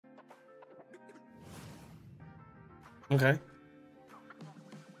Okay.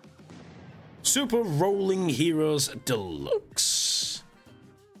 Super Rolling Heroes Deluxe.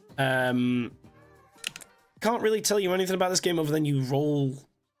 Can't really tell you anything about this game other than you roll.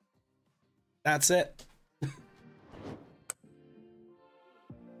 That's it.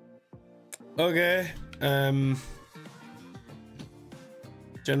 Okay.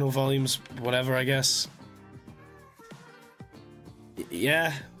 General volumes, whatever, I guess.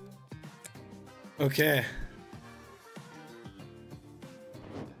 Yeah. Okay.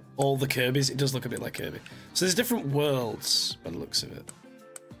 All the Kirbys. It does look a bit like Kirby. So there's different worlds by the looks of it.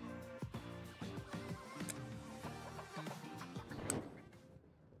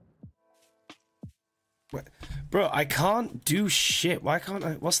 Wait, bro, I can't do shit. Why can't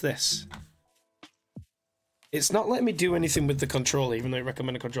I? What's this? It's not letting me do anything with the controller, even though I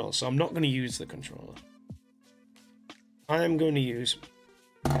recommend a controller. So I'm not going to use the controller. I am going to use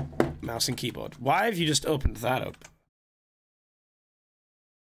mouse and keyboard. Why have you just opened that up?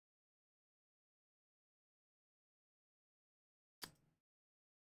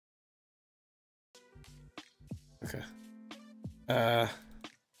 Okay.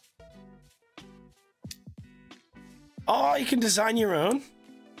 Oh, you can design your own?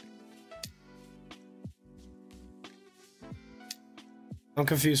 I'm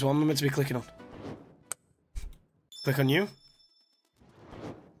confused. What am I meant to be clicking on? Click on you?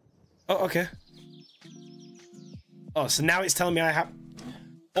 Oh, okay. Oh, so now it's telling me I have...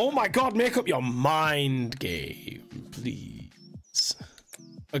 Oh my god, make up your mind, game, please.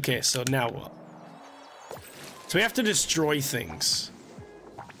 Okay, so now what? So we have to destroy things.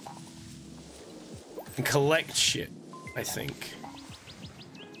 And collect shit, I think.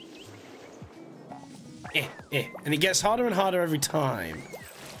 And it gets harder and harder every time.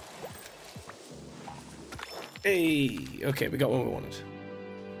 Hey, okay, we got what we wanted.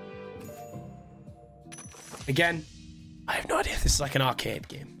 Again, I have no idea. This is like an arcade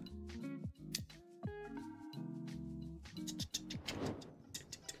game.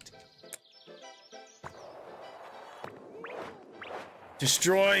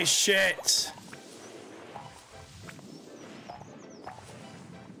 Destroy shit.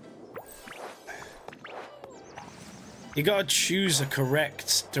 You gotta choose the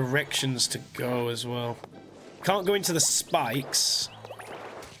correct directions to go as well. Can't go into the spikes,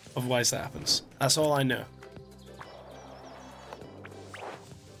 otherwise that happens. That's all I know.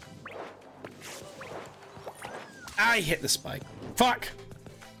 I hit the spike. Fuck!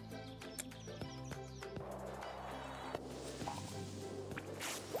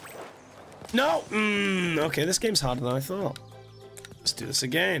 No! Okay, this game's harder than I thought. Let's do this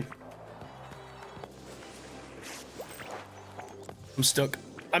again. I'm stuck.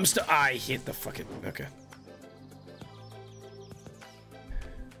 I'm stuck. I hit the fucking... Okay.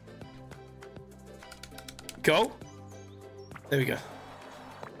 Go. There we go.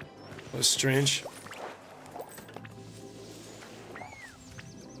 That was strange.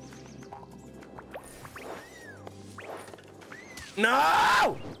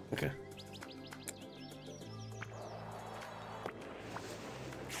 No! Okay.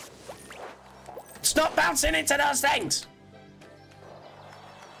 Stop bouncing into those things!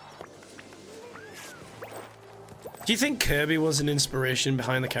 Do you think Kirby was an inspiration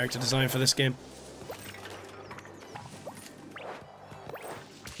behind the character design for this game?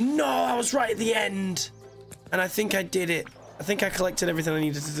 No, I was right at the end. And I think I did it. I think I collected everything I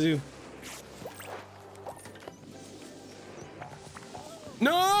needed to do.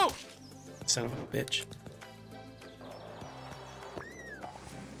 No! Son of a bitch.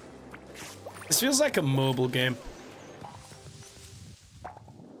 This feels like a mobile game.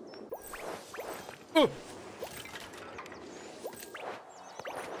 Oh!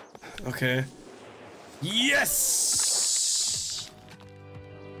 Okay. Yes!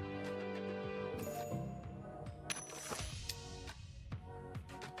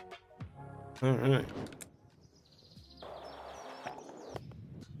 All right.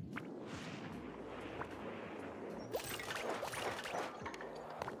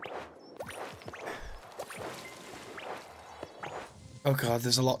 Oh god,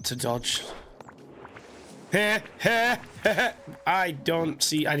 there's a lot to dodge. I didn't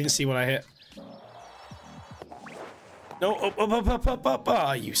see what I hit. No, up.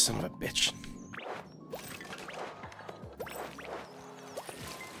 Ah, you son of a bitch.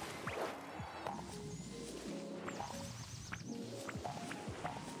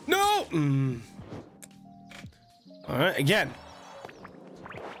 No! Alright, again.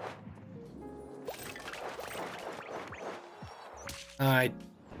 I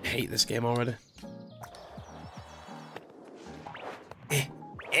hate this game already.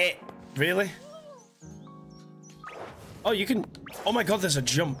 Really? Oh, you can... Oh my god, there's a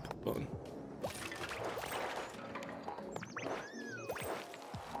jump button.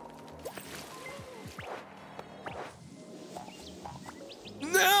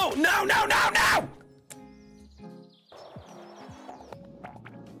 No! No, no, no, no!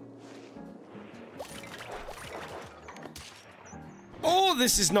 Oh,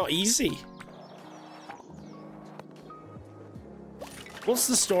 this is not easy. What's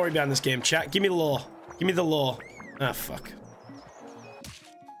the story behind this game, chat? Give me the lore. Give me the lore. Ah, fuck.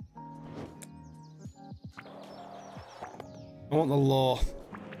 I want the lore.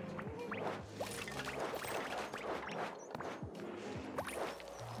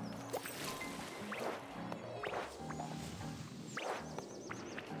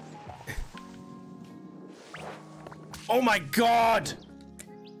 Oh my god!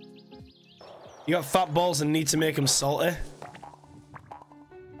 You got fat balls and need to make them salty?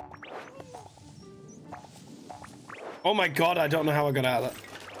 Oh my god, I don't know how I got out of that.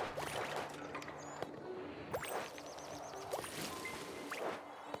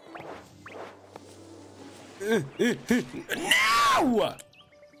 No!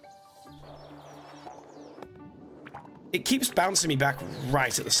 It keeps bouncing me back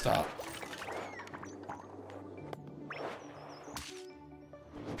right at the start.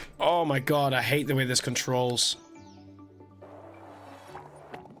 Oh my god, I hate the way this controls.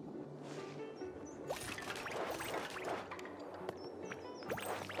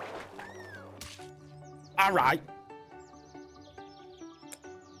 All right.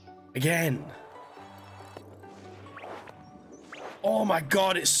 Again. Oh my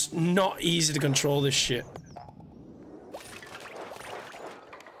god, it's not easy to control this shit.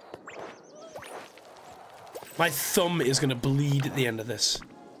 My thumb is gonna bleed at the end of this.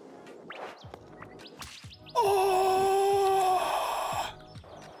 Oh!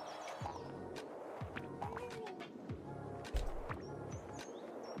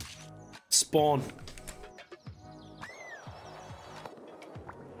 Spawn.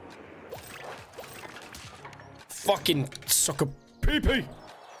 Fucking sucker pee-pee.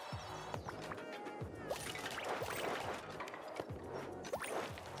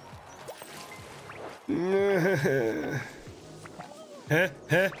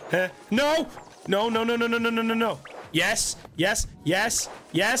 No! No, no, no, no, no, no, no, no, no. Yes, yes, yes,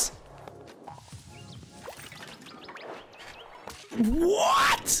 yes.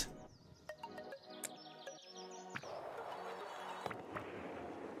 What?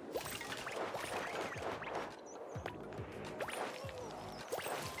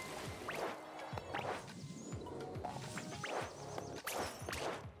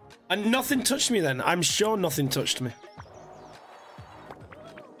 And nothing touched me then. I'm sure nothing touched me.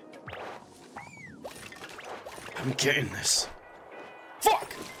 I'm getting this.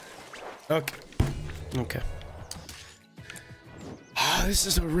 Fuck! Okay. Okay. Ah, this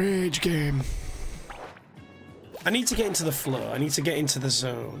is a rage game. I need to get into the flow. I need to get into the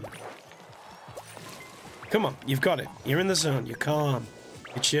zone. Come on, you've got it. You're in the zone. You're calm.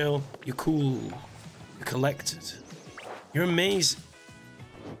 You're chill. You're cool. You're collected. You're amazing.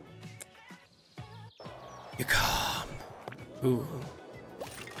 You're calm. Ooh.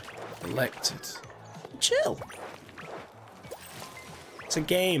 Collected. Chill. It's a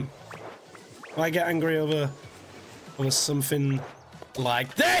game. Why get angry over something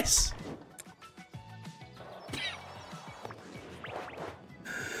like this?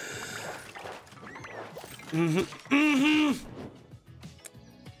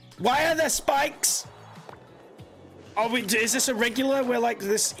 Why are there spikes? Are we? Is this a regular? We're like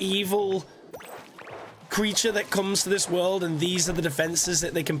this evil creature that comes to this world, and these are the defenses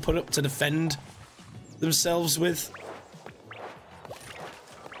that they can put up to defend themselves with.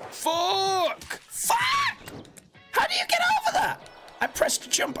 Fuck! Fuck! How do you get over that? I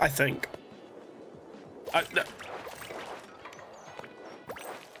pressed jump, I think. No.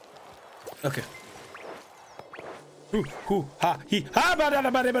 Okay.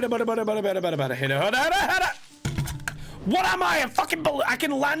 What am I? A fucking bullet? I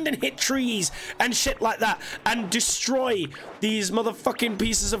can land and hit trees and shit like that and destroy these motherfucking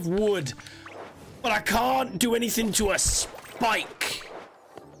pieces of wood. But I can't do anything to a spike.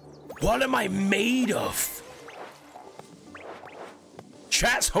 What am I made of?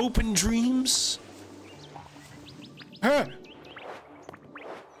 Chat's hope and dreams? Huh?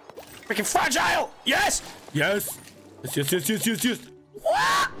 Freaking fragile! Yes! Yes! Yes, yes, yes, yes, yes, yes.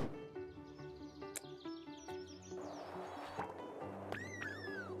 What?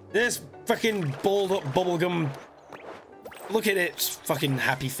 This fucking balled up bubblegum. Look at its fucking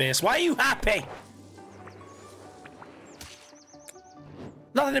happy face. Why are you happy?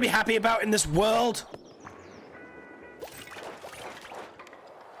 Nothing to be happy about in this world.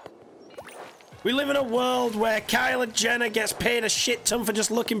 We live in a world where Kylie Jenner gets paid a shit ton for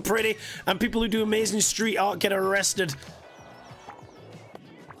just looking pretty, and people who do amazing street art get arrested.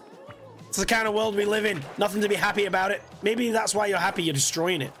 It's the kind of world we live in. Nothing to be happy about it. Maybe that's why you're happy you're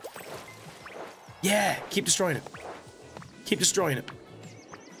destroying it. Yeah, keep destroying it. Keep destroying it.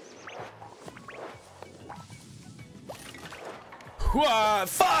 What?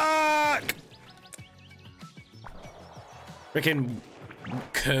 Fuck! Freaking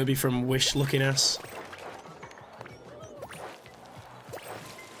Kirby from Wish looking ass.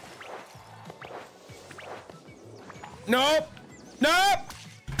 Nope! Nope!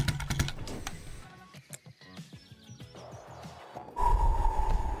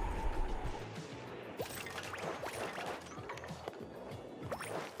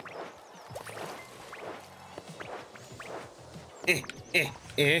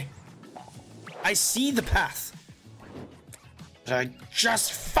 I see the path. But I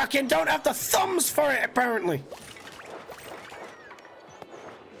just fucking don't have the thumbs for it, apparently.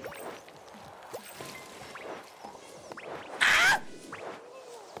 Ah!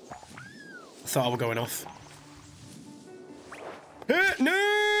 I thought I was going off.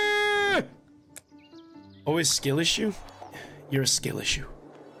 No! Always skill issue? You're a skill issue.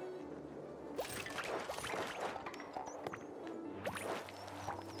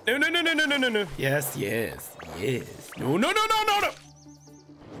 No, no, no, no, no, no, no, no. Yes, yes, yes. No, no, no, no, no, no.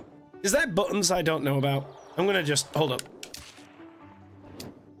 Is that buttons I don't know about? I'm gonna just, hold up.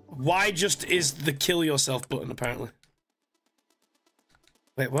 Why just is the kill yourself button, apparently?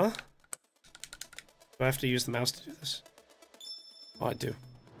 Wait, what? Do I have to use the mouse to do this? Oh, I do.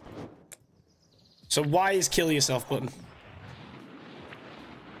 So why is kill yourself button?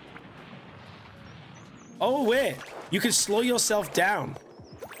 Oh, wait. You can slow yourself down.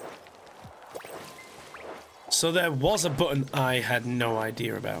 So there was a button I had no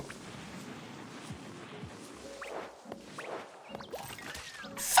idea about.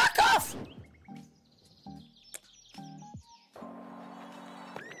 Fuck off!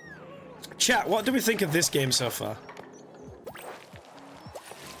 Chat, what do we think of this game so far?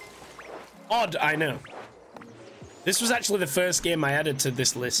 Odd, I know. This was actually the first game I added to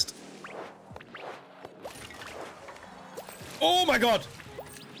this list. Oh my god!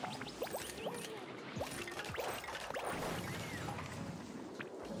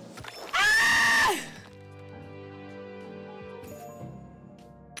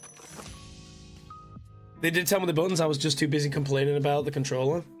 They did tell me the buttons, I was just too busy complaining about the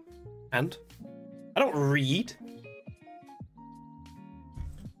controller. And? I don't read.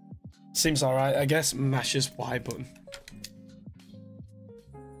 Seems alright, I guess. Mashes Y button.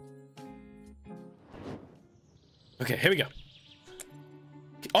 Okay, here we go.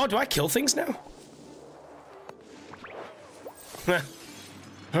 Oh, do I kill things now?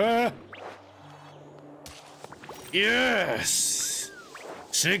 Yes!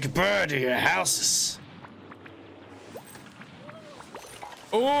 Say goodbye to your houses.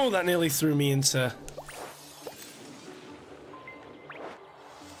 Oh, that nearly threw me into...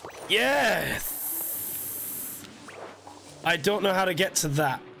 Yes! I don't know how to get to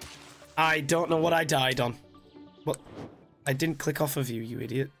that. I don't know what I died on. What? I didn't click off of you, you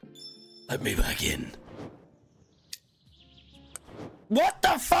idiot. Let me back in. What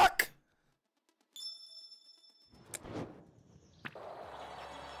the fuck?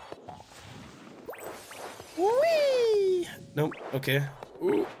 Whee! Nope, okay.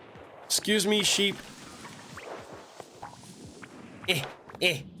 Ooh. Excuse me, sheep.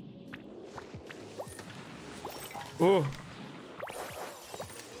 Oh.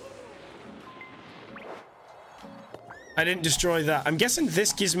 I didn't destroy that. I'm guessing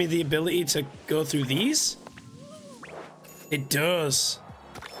this gives me the ability to go through these? It does.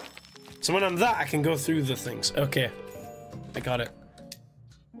 So when I'm that, I can go through the things. Okay. I got it.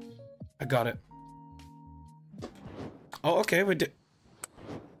 I got it. Oh, okay, we did.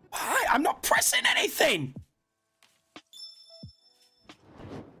 Why? I'm not pressing anything!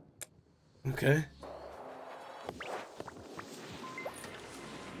 Okay.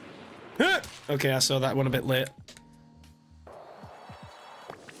 Okay, I saw that one a bit late.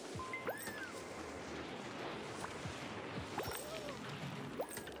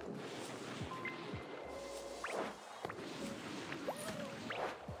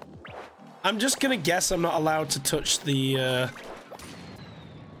 I'm just gonna guess I'm not allowed to touch the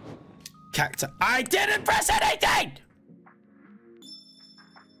cacti. I didn't press anything!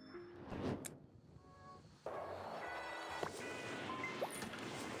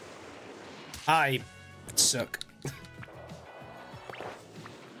 I suck.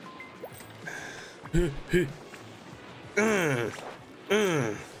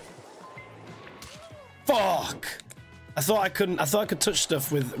 Fuck! I thought I couldn't. I thought I could touch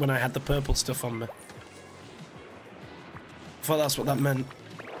stuff with when I had the purple stuff on me. I thought that's what that meant.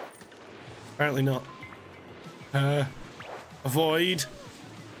 Apparently not. Avoid.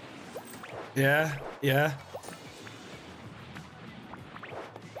 Yeah, yeah.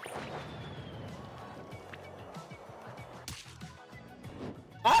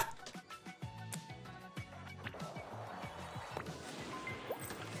 Ah!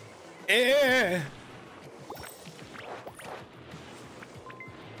 Eh!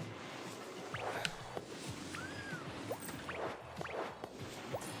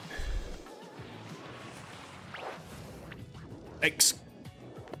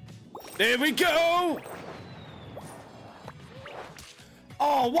 There we go!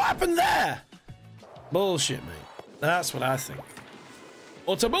 Oh, what happened there? Bullshit, mate. That's what I think.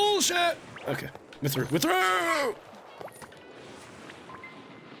 Utter bullshit! Okay, we're through. We're through!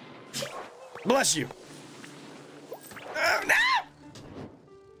 Bless you. Oh, no!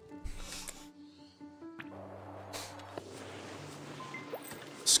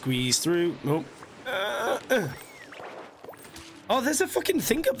 Squeeze through. Nope. Oh, there's a fucking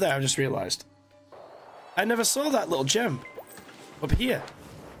thing up there, I just realized. I never saw that little gem up here.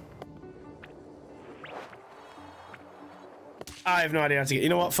 I have no idea how to get. You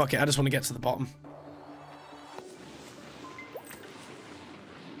know what? Fuck it. I just want to get to the bottom.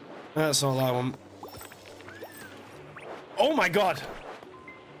 That's all I want. Oh my god.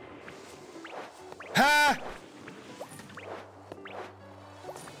 Ha!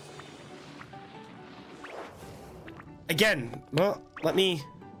 Again. Well, let me.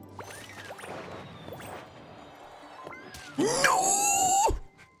 No!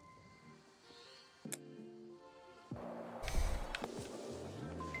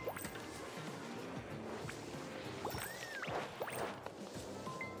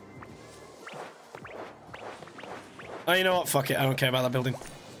 Oh, you know what? Fuck it. I don't care about that building.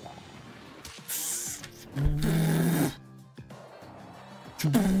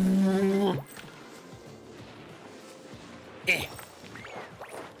 No.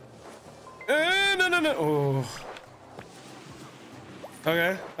 Oh.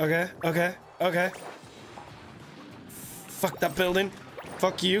 Okay. Fuck that building.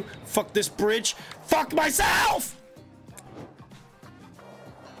 Fuck you. Fuck this bridge. Fuck myself!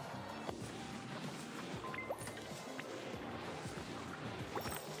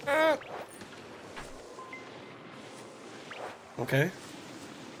 Okay.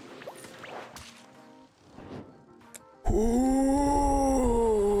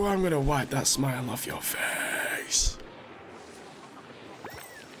 Ooh, I'm gonna wipe that smile off your face.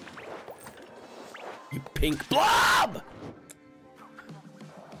 You pink blob!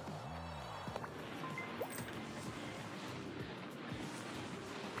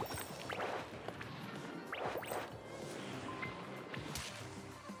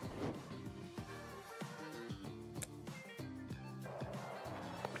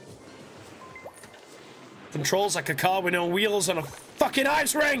 Controls like a car with no wheels on a fucking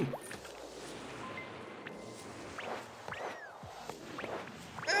ice ring!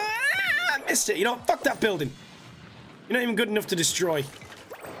 I missed it. You know, fuck that building. You're not even good enough to destroy.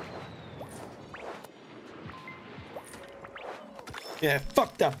 Yeah,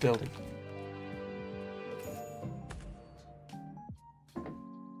 fuck that building.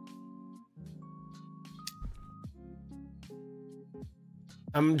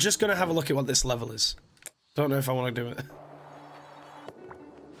 I'm just gonna have a look at what this level is. Don't know if I want to do it.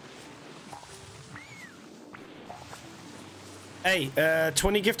 Hey,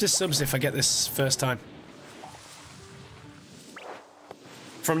 20 gifted subs if I get this first time.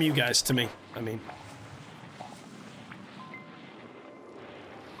 From you guys to me, I mean.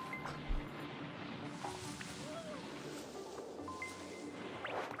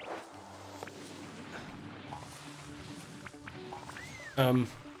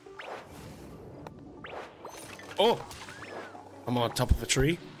 Oh! I'm on top of a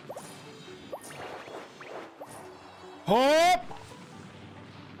tree. Hop!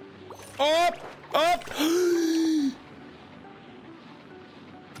 Up! Up!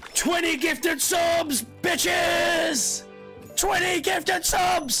 20 gifted subs, bitches! 20 gifted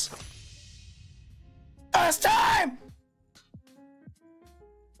subs! First time!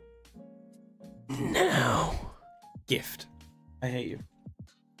 Now. Gift. I hate you.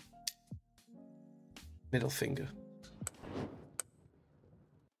 Middle finger.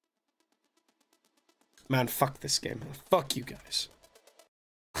 Man, fuck this game. Fuck you guys.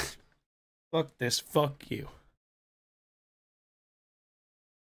 Fuck this. Fuck you.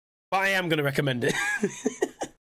 But I am going to recommend it.